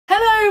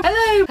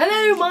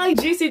Hello my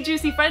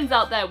juicy friends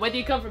out there, whether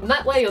you come from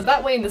that way or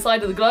that way in the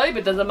side of the globe,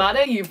 it doesn't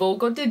matter, you've all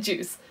got the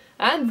juice.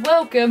 And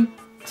welcome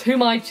to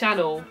my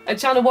channel. A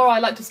channel where I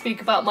like to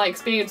speak about my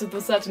experiences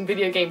with certain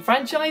video game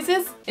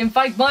franchises. In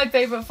fact, my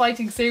favourite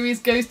fighting series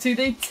goes to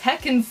the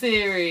Tekken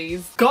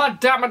series. God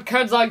damn it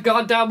kids, I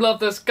goddamn love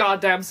this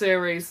goddamn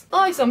series.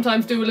 I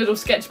sometimes do a little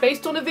sketch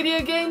based on a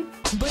video game.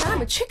 But I'm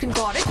a chicken,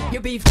 got it?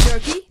 Your beef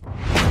jerky?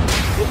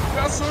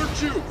 Professor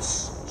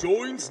Juice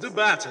joins the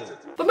battle.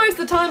 But most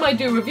of the time I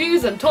do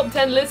reviews and top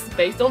 10 lists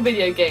based on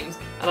video games.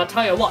 And I'll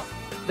tell you what,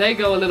 they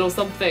go a little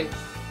something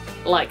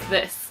like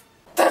this.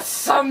 The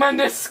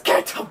Summon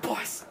Skater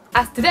Boys!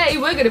 As today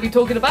we're going to be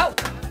talking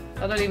about...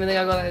 I don't even think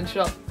I got that in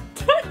shot.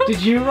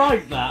 Did you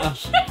write that?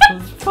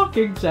 That's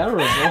fucking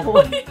terrible.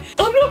 Wait,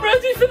 I'm not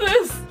ready for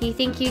this! You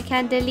think you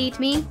can delete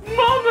me?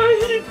 Mama,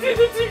 he did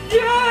it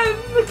again!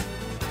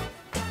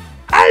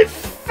 I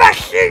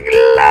fucking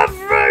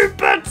love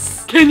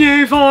robots! Can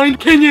you find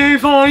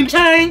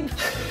tape?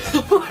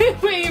 What are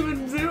we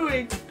even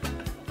doing?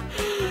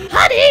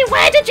 Honey,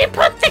 where did you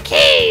put the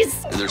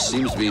keys? And there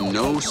seems to be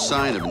no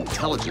sign of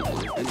intelligent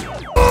life anywhere.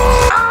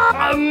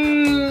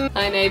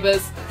 Hi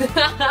neighbours.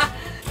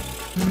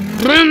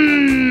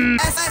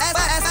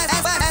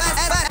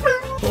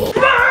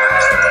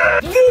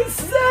 This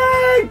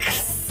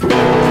sucks!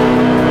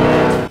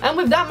 And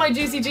with that, my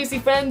juicy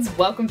friends,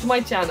 welcome to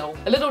my channel.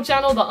 A little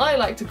channel that I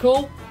like to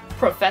call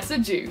Professor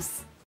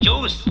Juice.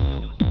 Juice?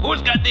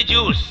 Who's got the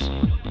juice?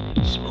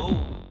 Smooth.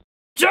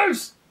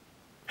 Juice!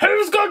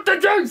 Who's got the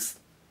juice?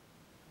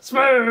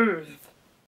 Smooth!